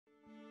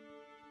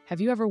Have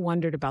you ever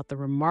wondered about the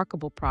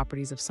remarkable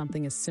properties of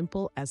something as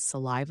simple as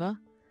saliva?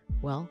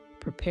 Well,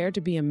 prepare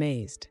to be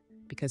amazed,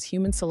 because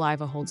human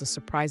saliva holds a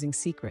surprising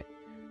secret,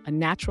 a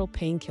natural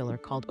painkiller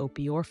called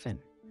opiorphin.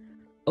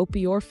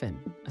 Opiorphin,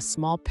 a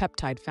small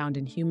peptide found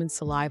in human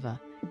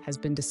saliva, has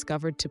been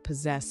discovered to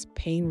possess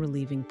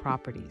pain-relieving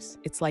properties.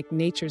 It's like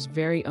nature's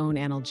very own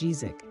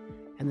analgesic,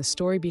 and the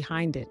story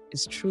behind it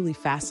is truly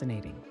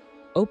fascinating.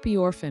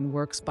 Opiorphin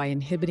works by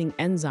inhibiting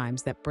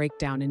enzymes that break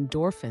down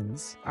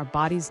endorphins, our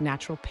body's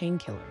natural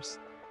painkillers.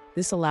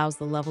 This allows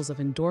the levels of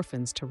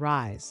endorphins to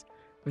rise,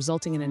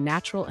 resulting in a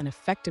natural and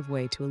effective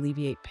way to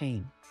alleviate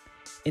pain.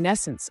 In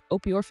essence,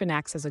 opiorphin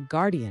acts as a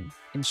guardian,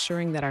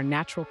 ensuring that our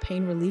natural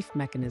pain relief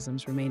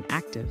mechanisms remain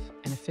active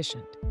and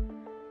efficient.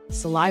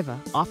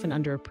 Saliva, often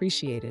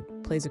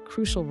underappreciated, plays a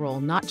crucial role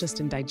not just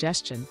in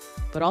digestion,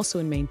 but also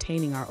in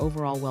maintaining our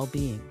overall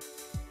well-being.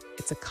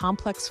 It's a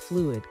complex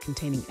fluid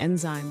containing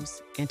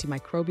enzymes,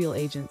 antimicrobial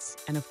agents,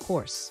 and of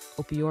course,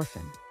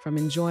 opiorphin. From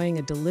enjoying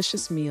a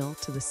delicious meal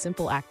to the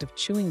simple act of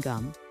chewing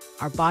gum,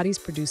 our bodies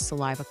produce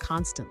saliva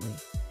constantly,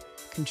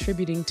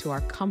 contributing to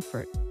our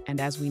comfort and,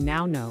 as we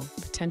now know,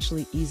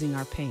 potentially easing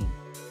our pain.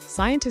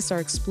 Scientists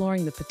are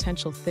exploring the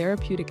potential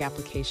therapeutic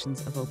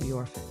applications of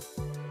opiorphin.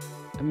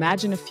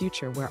 Imagine a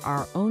future where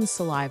our own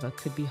saliva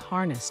could be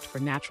harnessed for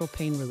natural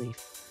pain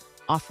relief,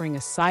 offering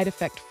a side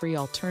effect-free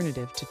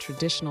alternative to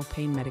traditional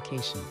pain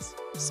medications.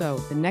 So,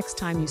 the next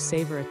time you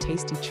savor a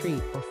tasty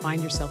treat or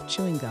find yourself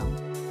chewing gum,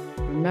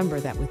 remember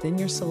that within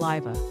your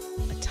saliva,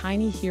 a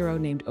tiny hero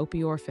named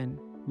opiorphin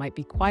might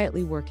be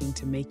quietly working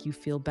to make you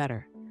feel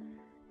better.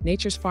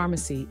 Nature's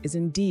pharmacy is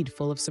indeed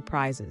full of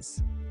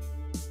surprises.